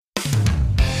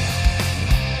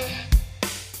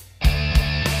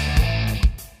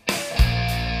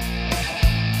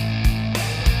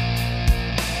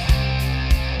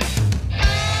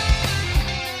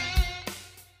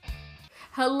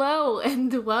Hello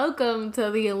and welcome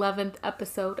to the 11th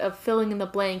episode of Filling in the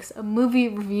Blanks, a movie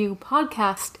review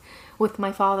podcast with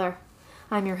my father.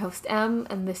 I'm your host, Em,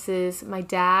 and this is my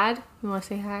dad. You want to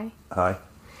say hi? Hi.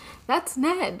 That's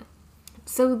Ned.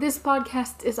 So this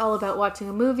podcast is all about watching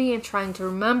a movie and trying to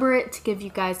remember it to give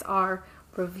you guys our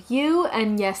review.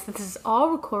 And yes, this is all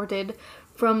recorded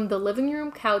from the living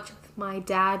room couch with my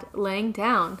dad laying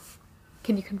down.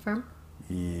 Can you confirm?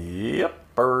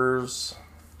 Yepers.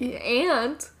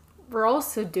 And we're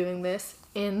also doing this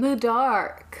in the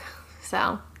dark.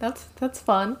 So that's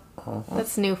fun.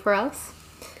 That's new for us.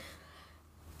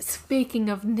 Speaking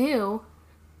of new,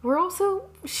 we're also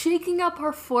shaking up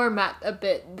our format a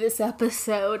bit this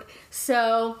episode.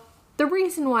 So the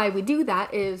reason why we do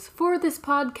that is for this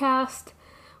podcast,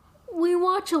 we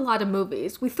watch a lot of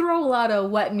movies. We throw a lot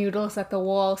of wet noodles at the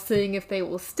wall, seeing if they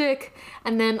will stick.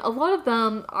 And then a lot of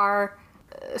them are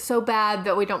so bad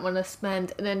that we don't want to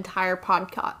spend an entire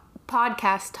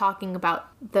podcast talking about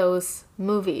those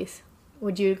movies.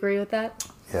 Would you agree with that?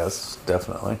 Yes,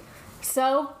 definitely.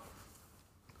 So,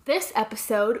 this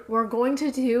episode, we're going to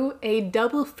do a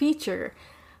double feature.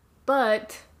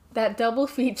 But that double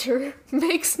feature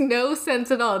makes no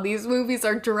sense at all. These movies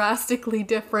are drastically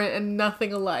different and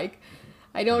nothing alike.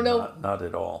 I don't know. Not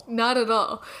at all. Not at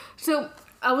all. So,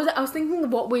 I was thinking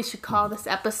of what we should call this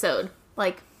episode.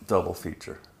 Like, double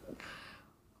feature.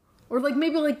 Or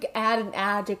maybe add an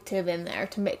adjective in there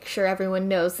to make sure everyone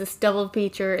knows this double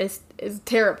feature is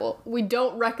terrible. We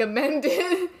don't recommend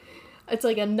it. It's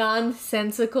like a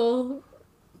nonsensical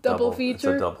double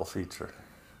feature. It's a double feature.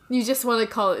 You just want to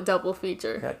call it double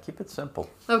feature. Yeah, keep it simple.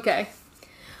 Okay.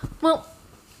 Well,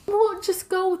 we'll just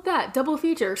go with that. Double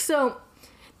feature. So,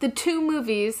 the two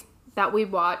movies that we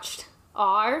watched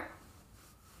are...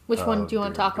 Which one do you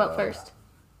want to talk about first?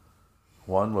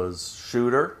 One was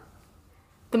Shooter.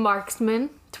 The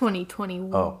Marksman,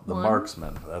 2021. Oh, The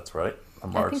Marksman. That's right. The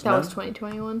Marksman. I think that was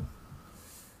 2021.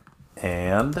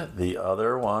 And the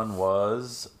other one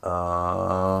was...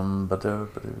 I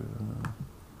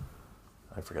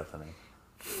forgot the name.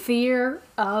 Fear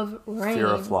of Rain. Fear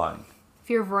of Flying.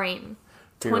 Fear of Rain.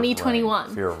 Fear 2021. Of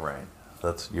Rain. Fear of Rain.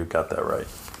 You got that right.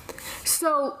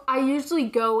 So, I usually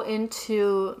go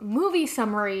into movie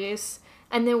summaries,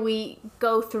 and then we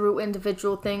go through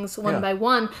individual things one by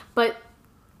one, but...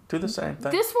 Do the same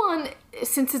thing. This one,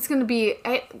 since it's going to be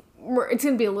a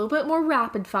little bit more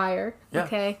rapid fire,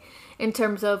 okay, in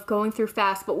terms of going through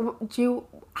fast. But do you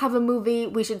have a movie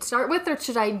we should start with, or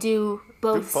should I do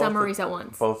both summaries at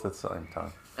once? Both at the same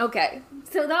time. Okay,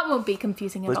 so that won't be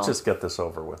confusing at all. Let's just get this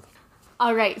over with.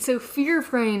 All right, so Fear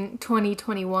of Rain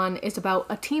 2021 is about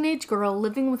a teenage girl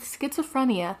living with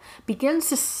schizophrenia begins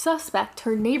to suspect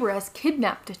her neighbor has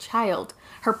kidnapped a child.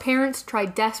 Her parents try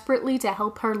desperately to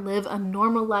help her live a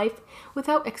normal life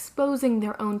without exposing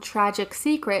their own tragic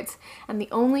secrets, and the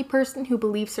only person who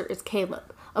believes her is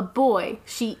Caleb, a boy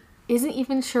she isn't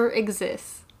even sure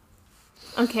exists.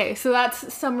 Okay, so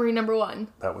that's summary number one.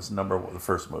 That was the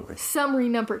first movie. Summary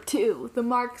number two, The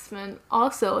Marksman,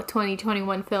 also a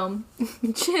 2021 film.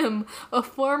 Jim, a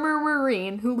former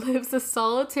Marine who lives a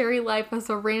solitary life as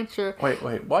a rancher. Wait,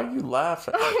 why are you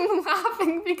laughing? I'm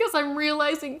laughing because I'm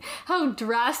realizing how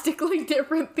drastically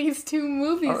different these two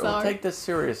movies All right, are. Take this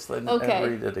seriously and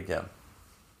read it again.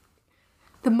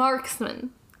 The Marksman.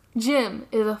 Jim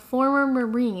is a former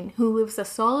Marine who lives a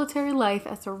solitary life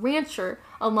as a rancher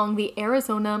along the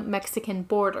Arizona-Mexican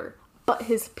border. But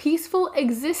his peaceful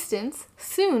existence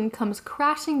soon comes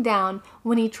crashing down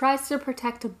when he tries to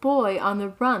protect a boy on the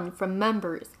run from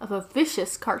members of a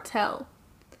vicious cartel.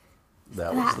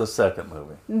 That was the second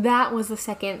movie. That was the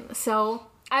second. So,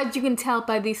 as you can tell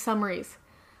by these summaries,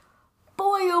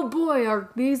 boy oh boy are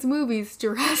these movies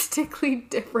drastically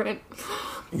different.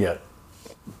 Yet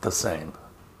the same.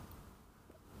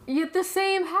 Yet the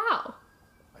same how?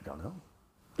 I don't know.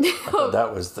 I thought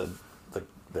that was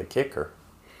the kicker.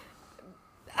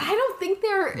 I don't think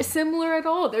they're similar at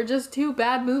all. They're just two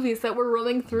bad movies that we're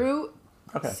running through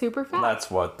super fast.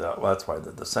 That's why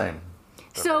they're the same.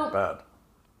 They're so bad.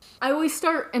 I always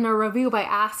start in a review by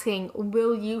asking,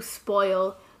 will you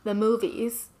spoil the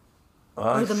movies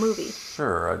or the movie?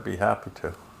 Sure, I'd be happy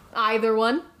to. Either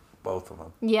one? Both of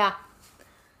them. Yeah.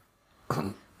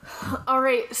 All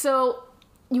right, so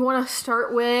you want to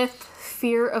start with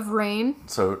Fear of Rain?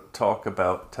 So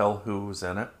tell who's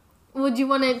in it. Would you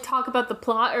want to talk about the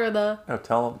plot or the... No,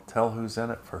 tell who's in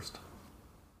it first.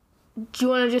 Do you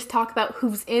want to just talk about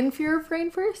who's in Fear of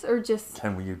Rain first, or just...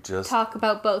 Can you just... talk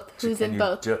about both? Who's in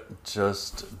both?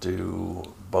 Just do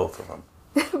both of them.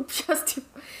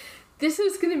 This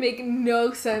is going to make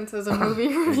no sense as a movie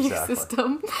review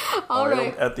system. All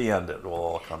right. At the end, it will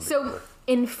all come together.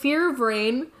 In Fear of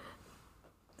Rain,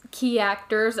 key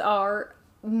actors are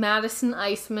Madison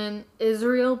Iseman,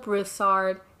 Israel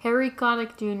Broussard, Harry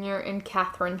Connick Jr., and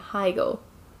Katherine Heigl.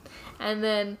 And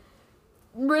then,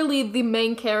 really, the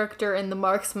main character in The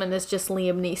Marksman is just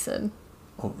Liam Neeson.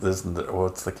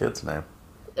 What's the kid's name?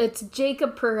 It's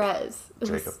Jacob Perez.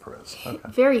 Jacob Perez. Okay.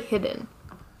 Very hidden.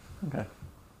 Okay.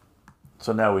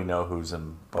 So now we know who's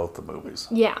in both the movies.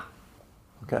 Yeah.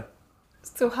 Okay.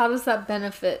 So how does that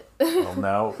benefit? Well,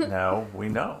 now we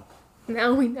know.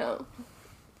 Now we know.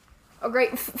 Oh,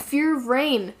 great. Fear of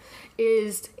Rain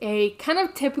is a kind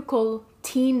of typical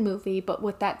teen movie, but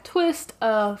with that twist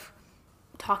of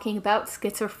talking about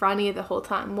schizophrenia the whole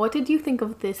time. What did you think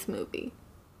of this movie?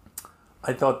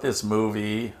 I thought this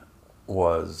movie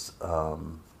was,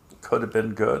 could have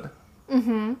been good,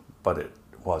 but it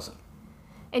wasn't.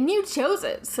 And you chose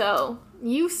it, so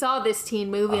you saw this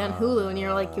teen movie on Hulu, and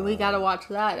you're like, we gotta watch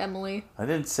that, Emily. I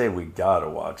didn't say we gotta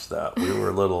watch that. We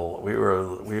were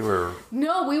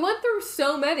No, we went through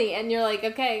so many, and you're like,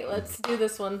 okay, let's do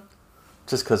this one.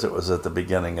 just because it was at the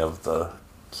beginning of the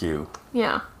queue.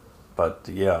 Yeah. But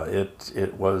yeah,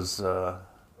 it was a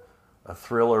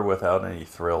thriller without any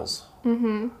thrills.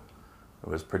 Mm-hmm. It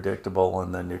was predictable,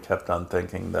 and then you kept on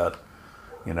thinking that,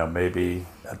 maybe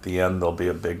at the end there'll be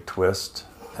a big twist,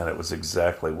 and it was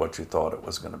exactly what you thought it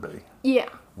was going to be. Yeah.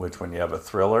 Which, when you have a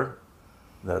thriller,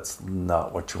 that's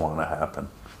not what you want to happen.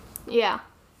 Yeah,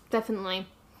 definitely.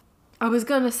 I was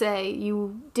gonna say,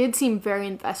 you did seem very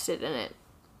invested in it.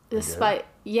 Despite,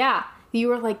 yeah, you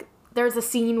were like, there's a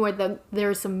scene where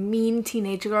there's some mean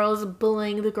teenage girls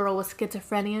bullying the girl with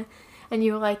schizophrenia, and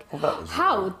you were like,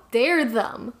 how rude. dare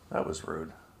them? That was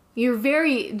rude. You're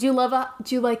very, do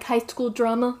you like high school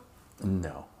drama?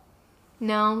 No.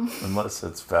 No? Unless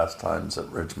it's Fast Times at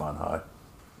Ridgemont High.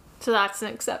 So that's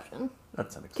an exception.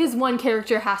 That's an exception. Because one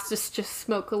character has to just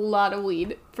smoke a lot of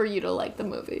weed for you to like the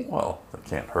movie. Well, that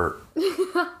can't hurt.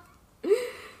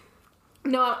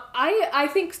 No, I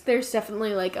think there's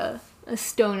definitely like a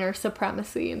stoner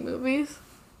supremacy in movies.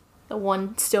 The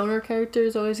one stoner character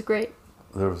is always great.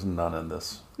 There was none in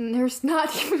this. And there's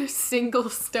not even a single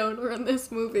stoner in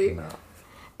this movie. No.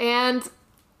 And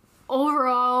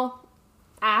overall,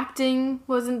 acting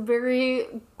wasn't very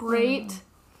great.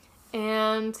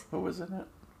 And Who was in it?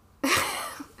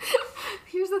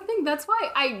 here's the thing. That's why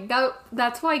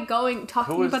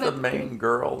talking Who was about the main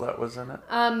girl that was in it?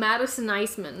 Madison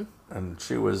Iseman. And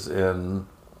she was in...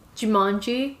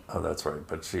 Jumanji. Oh, that's right.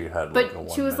 But she had But like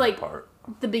a she was 1 minute like part.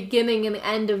 the beginning and the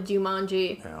end of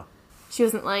Jumanji. Yeah. She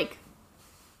wasn't like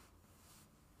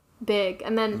big.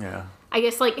 And then Yeah. I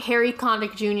guess like Harry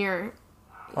Connick Jr.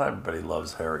 Well, everybody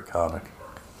loves Harry Connick.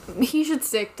 He should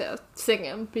stick to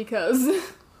singing because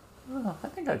Well, I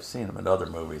think I've seen him in other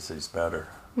movies. He's better.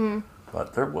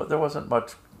 But there wasn't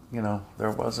much,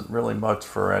 there wasn't really much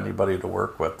for anybody to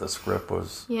work with. The script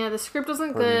was yeah, the script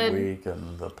wasn't pretty good. weak,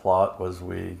 and the plot was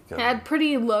weak. It had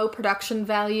pretty low production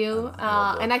value,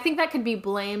 and I think that could be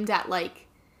blamed at like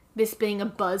this being a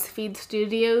BuzzFeed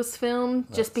Studios film,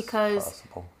 just because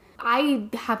possible. I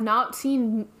have not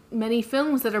seen many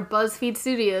films that are BuzzFeed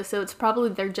Studios, so it's probably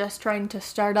they're just trying to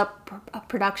start up a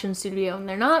production studio, and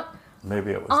they're not.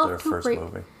 Maybe it was their first great.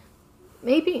 movie.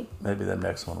 Maybe. Maybe the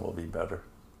next one will be better.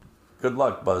 Good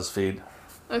luck, BuzzFeed.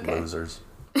 Okay. Losers.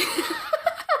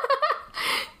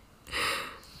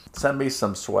 Send me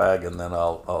some swag, and then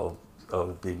I'll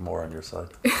be more on your side.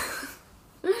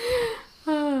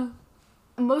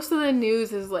 Most of the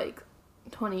news is like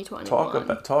 2021.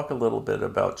 Talk a little bit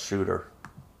about Shooter.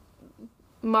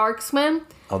 Marksman.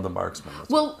 Oh, the Marksman.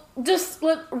 Well, just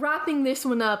wrapping this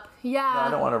one up. Yeah. No, I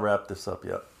don't want to wrap this up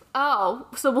yet. Oh,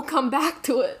 so we'll come back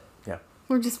to it. Yeah.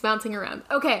 We're just bouncing around.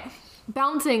 Okay,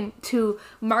 bouncing to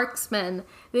Marksman.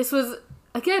 This was,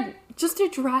 again, just a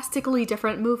drastically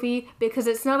different movie because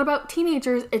it's not about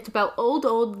teenagers. It's about old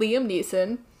Liam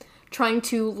Neeson trying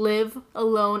to live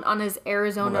alone on his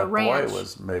Arizona ranch.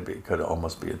 Boy could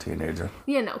almost be a teenager.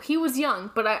 Yeah, no, he was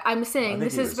young, but I'm saying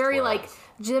this is very 12. like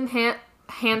Jim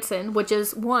Henson, which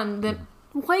is one that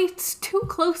it's too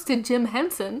close to Jim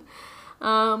Henson.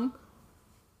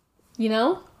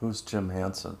 Who's Jim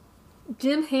Henson?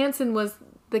 Jim Henson was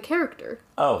the character.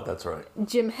 Oh, that's right.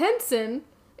 Jim Henson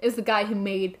is the guy who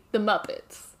made the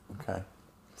Muppets. Okay.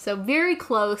 So very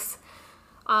close.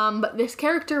 But this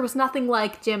character was nothing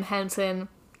like Jim Henson.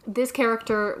 This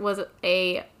character was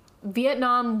a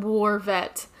Vietnam War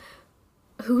vet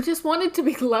who just wanted to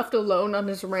be left alone on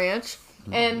his ranch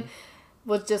and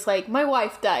was just like, my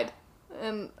wife died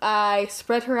and I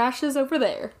spread her ashes over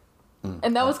there.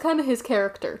 And that was kind of his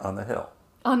character. On the hill.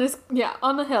 On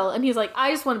the hill. And he's like,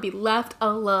 I just want to be left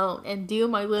alone and do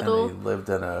my little... And he lived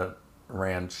in a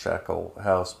ramshackle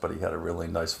house, but he had a really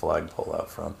nice flagpole out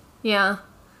front. Yeah.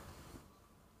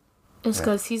 It's Yeah.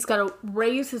 because he's got to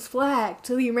raise his flag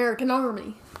to the American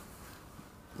army.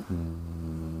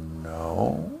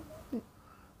 No.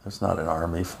 There's not an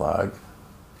army flag.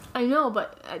 I know,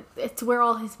 but it's where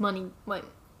all his money went.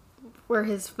 Where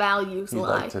his values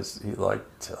lie. He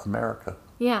liked America.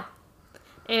 Yeah.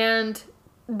 And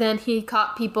then he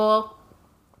caught people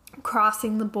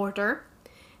crossing the border.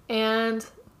 And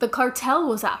the cartel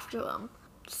was after them.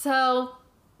 So,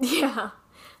 yeah.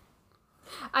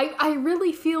 I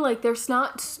really feel like there's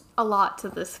not a lot to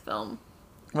this film.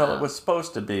 Well, it was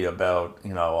supposed to be about,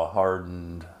 a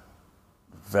hardened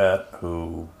vet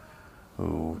who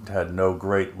had no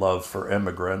great love for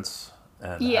immigrants,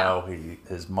 and how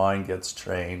his mind gets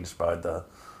changed by the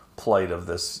plight of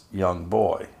this young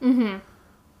boy. Mm-hmm.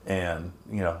 And,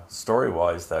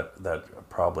 story-wise, that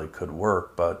probably could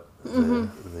work, but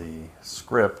the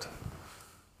script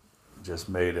just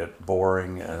made it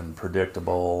boring and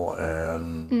predictable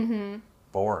and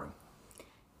boring.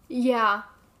 Yeah.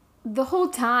 The whole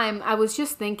time I was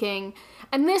just thinking,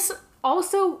 and this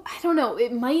also, I don't know,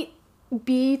 it might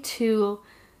be to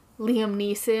Liam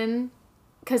Neeson,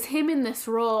 because him in this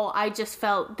role, I just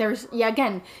felt it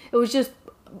was just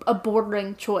a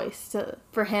bordering choice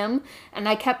for him, and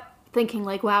I kept thinking,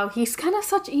 like, wow, he's kind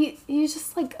of he's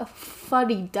just like a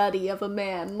fuddy-duddy of a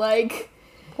man, like...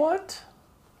 What?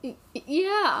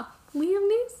 Yeah, Liam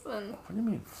Neeson. What do you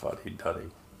mean fuddy-duddy?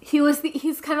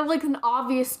 He's kind of like an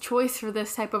obvious choice for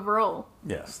this type of role.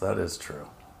 Yes, that is true.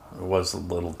 It was a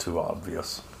little too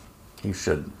obvious. He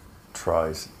should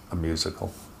try a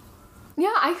musical.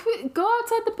 Yeah, go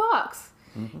outside the box.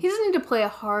 Mm-hmm. He doesn't need to play a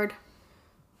hard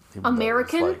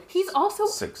American. He's also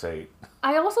 6'8".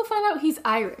 I also find out he's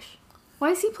Irish. Why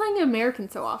is he playing an American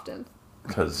so often?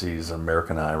 Because he's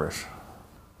American Irish.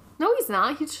 No, he's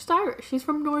not. He's just Irish. He's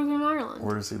from Northern Ireland.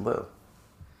 Where does he live?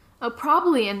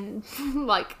 Probably in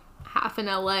like half in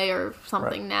LA or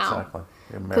something now. Exactly.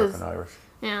 American Irish.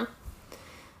 Yeah.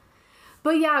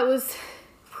 But yeah, it was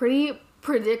pretty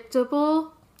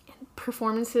predictable.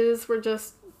 Performances were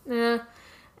just and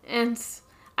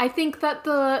I think that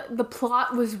the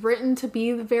plot was written to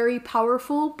be very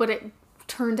powerful, but it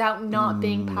turned out not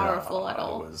being powerful at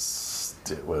all.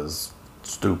 It was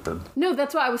stupid. No,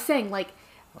 that's what I was saying. Like,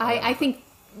 I think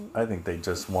they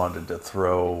just wanted to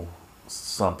throw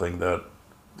something that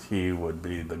he would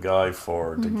be the guy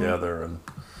for together and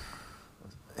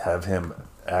have him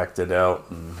act it out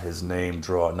and his name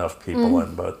draw enough people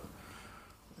in, but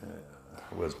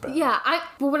it was bad. Yeah,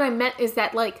 but what I meant is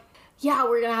that, like, yeah,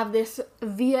 we're gonna have this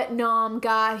Vietnam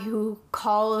guy who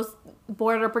calls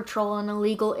Border Patrol and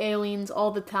illegal aliens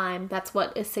all the time. That's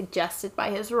what is suggested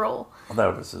by his role. Well,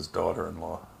 that was his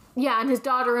daughter-in-law. Yeah, and his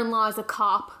daughter-in-law is a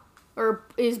cop, or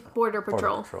is Border Patrol.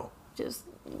 Border Patrol. Just,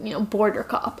 border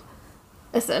cop,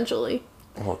 essentially.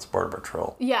 Well, it's Border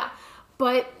Patrol. Yeah,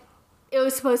 but it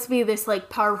was supposed to be this, like,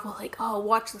 powerful, like, oh,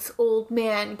 watch this old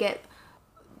man get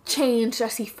changed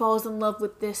as he falls in love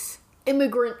with this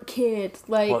immigrant kid.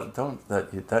 Like, well,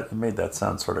 you made that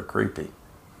sound sort of creepy.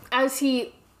 As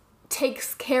he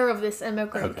takes care of this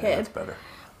immigrant kid. That's better.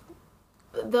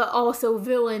 The also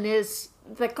villain is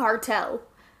the cartel.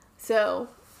 So,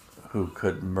 who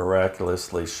could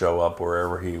miraculously show up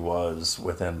wherever he was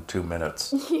within 2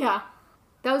 minutes. Yeah.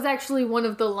 That was actually one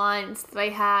of the lines that I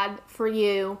had for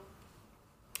you.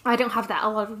 I don't have a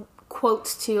lot of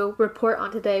quotes to report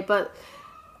on today, but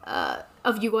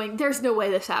of you going, there's no way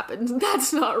this happened.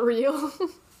 That's not real.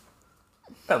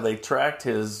 Yeah, they tracked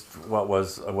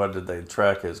what did they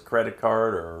track, his credit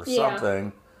card or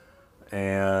something?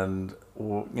 And,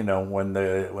 when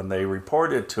they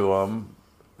reported to him,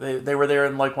 they were there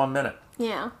in like 1 minute.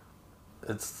 Yeah.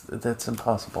 That's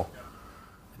impossible.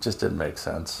 It just didn't make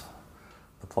sense.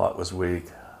 The plot was weak.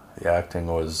 The acting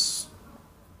was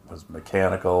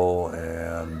mechanical,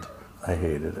 and I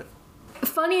hated it.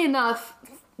 Funny enough,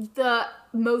 the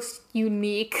most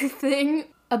unique thing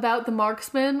about The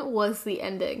Marksman was the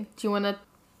ending. Do you want to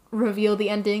reveal the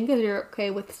ending? Because you're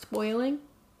okay with spoiling?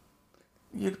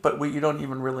 But you don't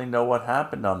even really know what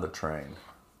happened on the train.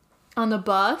 On the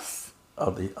bus?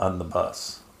 On the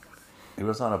bus. He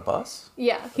was on a bus?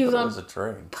 Yeah, he was on a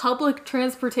train. Public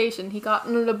transportation. He got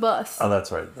on a bus. Oh,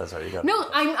 that's right. You got. No,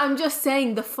 I'm just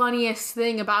saying the funniest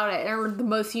thing about it, or the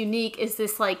most unique, is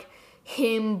this, like,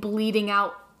 him bleeding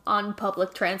out on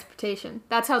public transportation.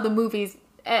 That's how the movie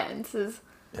ends. Is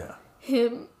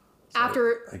him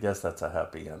after. I guess that's a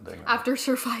happy ending. Right? After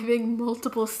surviving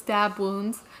multiple stab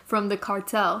wounds from the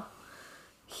cartel,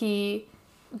 he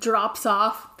drops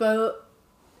off the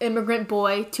immigrant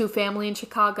boy to a family in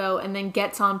Chicago and then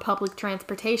gets on public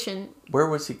transportation. Where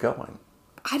was he going?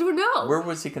 I don't know. Where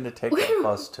was he going to take that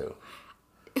bus to?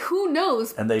 Who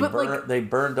knows? And they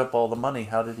burned up all the money.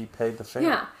 How did he pay the fare?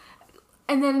 Yeah.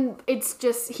 And then it's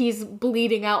just he's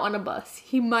bleeding out on a bus.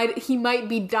 He might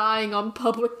be dying on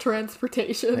public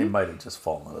transportation. He might have just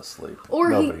fallen asleep. Or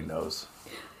nobody knows.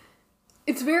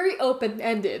 It's very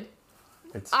open-ended.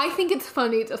 I think it's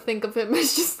funny to think of him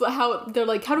as just how they're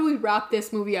like, how do we wrap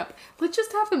this movie up? Let's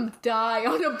just have him die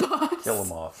on a bus. Kill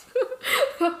him off.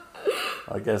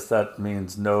 I guess that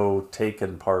means no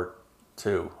Taken Part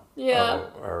 2. Yeah.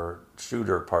 Or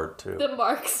Shooter Part 2. The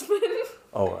Marksman.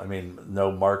 Oh, I mean, no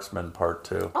Marksman Part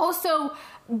 2. Also,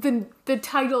 the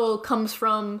title comes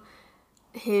from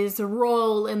his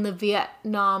role in the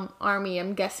Vietnam Army.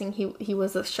 I'm guessing he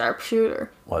was a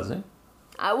sharpshooter. Was he?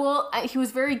 He was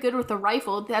very good with a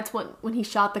rifle. That's when he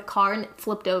shot the car and it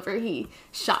flipped over. He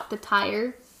shot the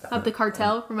tire of the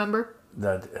cartel, remember?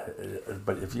 But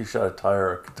if you shot a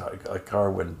tire, a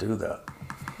car wouldn't do that.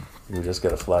 You would just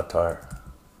get a flat tire.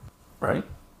 Right?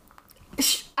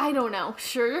 I don't know.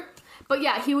 Sure. But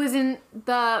yeah, he was in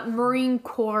the Marine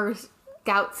Corps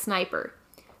Scout Sniper.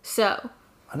 So.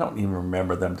 I don't even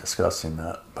remember them discussing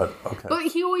that, but okay. But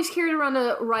he always carried around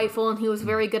a rifle, and he was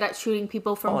very good at shooting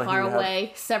people from far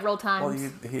away several times.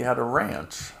 Well, he had a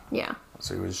ranch. Yeah.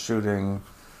 So he was shooting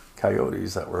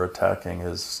coyotes that were attacking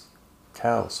his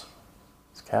cows,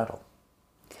 his cattle.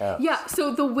 Calves. Yeah,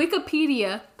 so the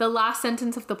Wikipedia, the last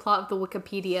sentence of the plot of the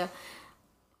Wikipedia,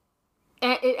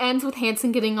 it ends with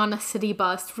Hansen getting on a city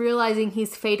bus, realizing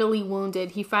he's fatally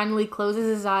wounded. He finally closes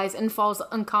his eyes and falls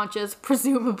unconscious,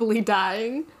 presumably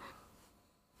dying.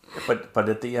 But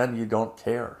at the end, you don't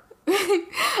care.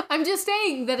 I'm just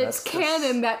saying that it's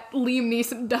canon that Liam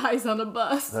Neeson dies on a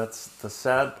bus. That's the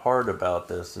sad part about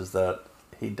this, is that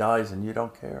he dies and you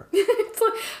don't care. It's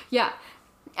like, yeah.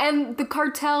 And the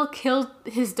cartel killed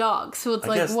his dog, so it's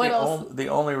like, what else? The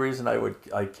only reason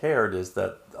I cared is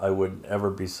that I would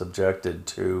ever be subjected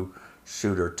to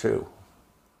Shooter 2.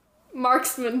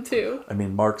 Marksman 2. I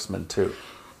mean, Marksman 2.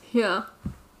 Yeah.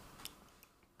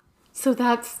 So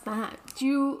that's that. Do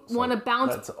you want to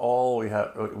bounce? That's all we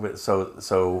have.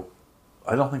 So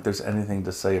I don't think there's anything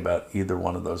to say about either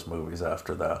one of those movies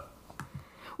after that.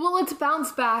 Well, let's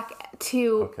bounce back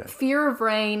to Fear of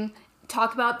Rain,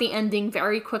 talk about the ending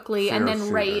very quickly, and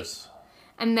then rate.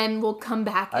 And then we'll come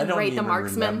back and rate the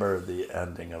Marksman. I don't even remember the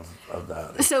ending of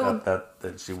that. So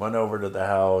that she went over to the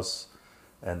house,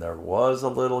 and there was a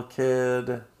little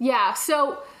kid. Yeah.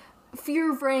 So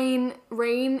Fear of Rain.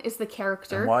 Rain is the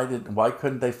character. And why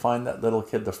couldn't they find that little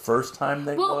kid the first time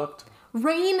they looked?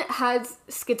 Rain has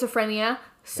schizophrenia,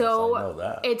 so yes, I know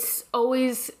that. It's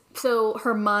always. So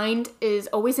her mind is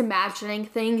always imagining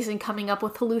things and coming up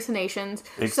with hallucinations.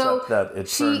 Except that it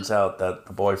turns out that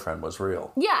the boyfriend was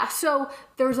real. Yeah, so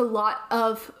there's a lot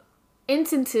of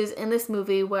instances in this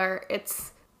movie where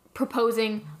it's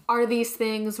proposing, are these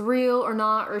things real or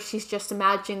not, or she's just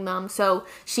imagining them. So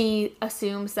she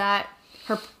assumes that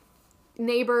her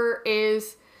neighbor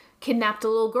is kidnapped a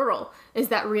little girl. Is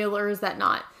that real or is that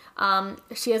not?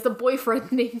 She has a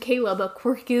boyfriend named Caleb, a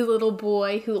quirky little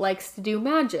boy who likes to do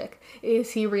magic.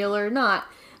 Is he real or not?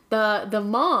 The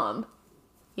mom,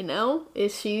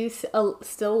 is she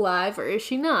still alive or is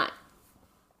she not?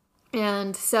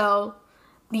 And so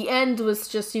the end was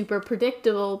just super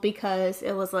predictable because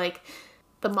it was like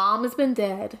the mom has been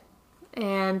dead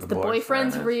and the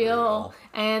boyfriend's real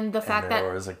and the fact that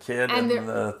there was a kid in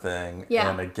the thing.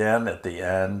 Yeah. And again, at the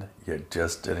end, you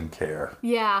just didn't care.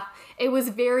 Yeah. It was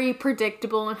very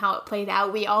predictable in how it played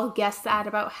out. We all guessed that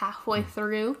about halfway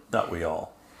through. Not we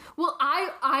all. Well,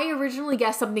 I originally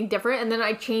guessed something different, and then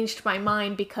I changed my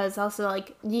mind because I was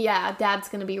like, yeah, Dad's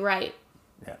going to be right.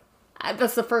 Yeah.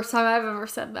 That's the first time I've ever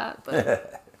said that.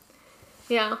 But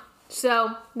yeah.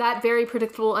 So, that very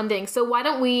predictable ending. So, why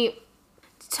don't we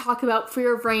talk about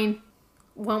Fear of Rain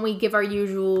when we give our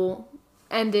usual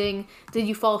ending? Did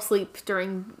you fall asleep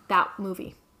during that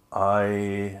movie?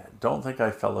 I don't think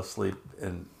I fell asleep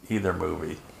in either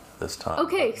movie this time.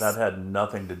 Okay. That had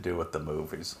nothing to do with the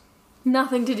movies.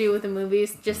 Nothing to do with the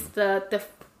movies. Just the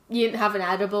you didn't have an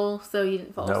edible, so you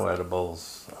didn't fall asleep. No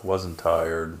edibles. I wasn't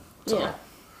tired. So. Yeah.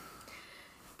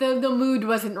 The mood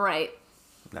wasn't right.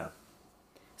 No.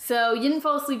 So you didn't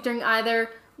fall asleep during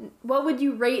either. What would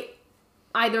you rate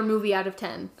either movie out of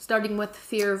 10? Starting with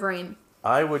Fear of Rain.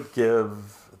 I would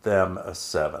give them a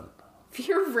 7.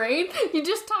 Fear of Rain? You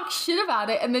just talk shit about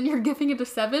it and then you're giving it a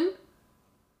 7?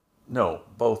 No,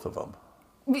 both of them.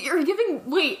 You're giving...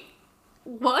 Wait.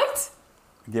 What?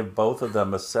 Give both of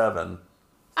them a 7.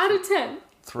 Out of 10?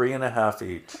 3.5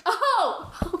 each.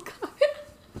 Oh God.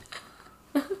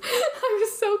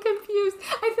 confused.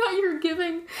 I thought you were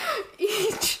giving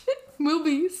each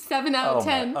movie 7 out of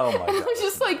 10. Oh my and I God. was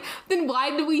just like, then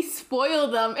why do we spoil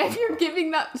them if you're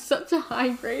giving that such a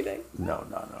high rating? No.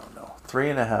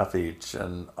 3.5 each,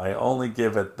 and I only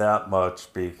give it that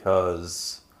much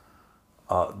because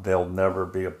there'll never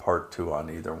be a part 2 on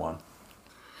either one.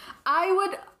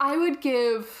 I would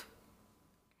give,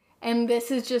 and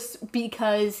this is just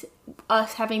because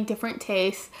us having different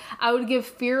tastes, I would give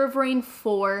Fear of Rain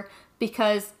 4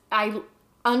 because I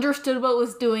understood what it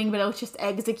was doing, but it was just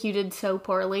executed so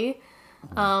poorly.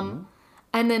 And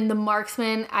then The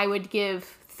Marksman, I would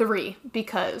give 3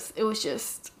 because it was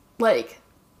just like...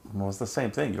 Well, it's the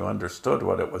same thing. You understood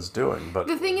what it was doing, but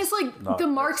The thing is, like, The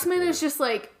Marksman is just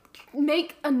like,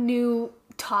 make a new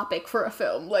topic for a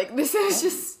film. Like, this is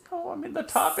just... Oh, I mean, the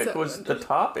topic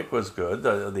was good.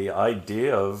 The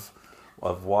idea of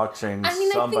watching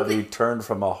somebody turn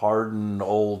from a hardened,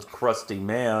 old, crusty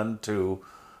man to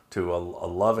a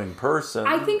loving person.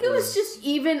 I think it was just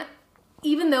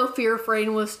even though Fear of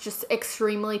Rain was just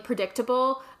extremely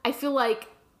predictable, I feel like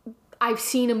I've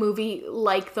seen a movie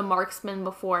like The Marksman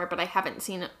before, but I haven't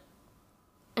seen it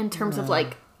in terms of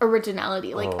like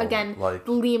originality. Like again, like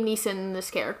Liam Neeson in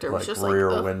this character was just like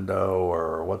Rear Window,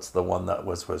 or what's the one that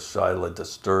was with Shyla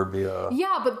Disturbia?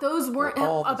 Yeah, but those weren't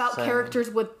about characters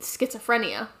with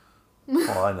schizophrenia.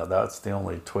 Well, I know that's the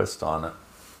only twist on it.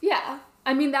 Yeah,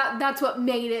 I mean that's what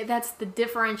made it. That's the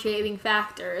differentiating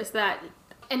factor is that.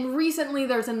 And recently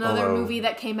there's another movie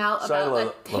that came out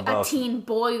about a teen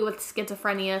boy with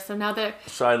schizophrenia. So now they're...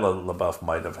 Shia LaBeouf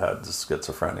might have had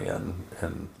schizophrenia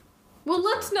and well,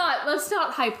 let's not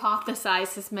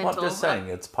hypothesize his mental I'm just saying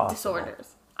it's possible.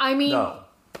 disorders. I mean... No.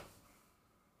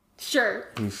 Sure.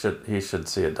 He should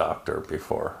see a doctor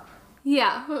before.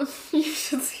 Yeah. You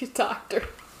should see a doctor.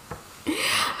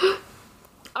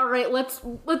 All right, let's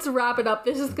wrap it up.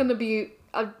 This is going to be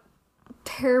a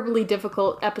terribly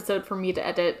difficult episode for me to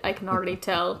edit. I can already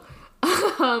tell.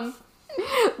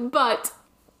 But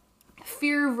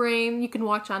Fear of Rain, you can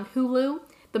watch on Hulu.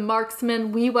 The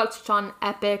Marksman, we watched on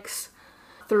Epix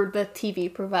through the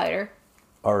TV provider.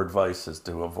 Our advice is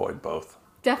to avoid both.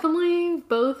 Definitely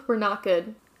both were not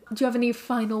good. Do you have any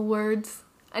final words?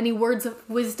 Any words of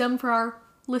wisdom for our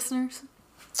listeners?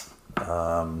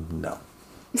 No.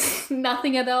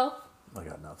 Nothing at all? I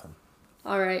got nothing.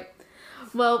 All right.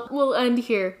 Well, we'll end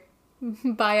here.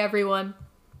 Bye, everyone.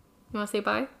 You want to say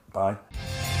bye? Bye.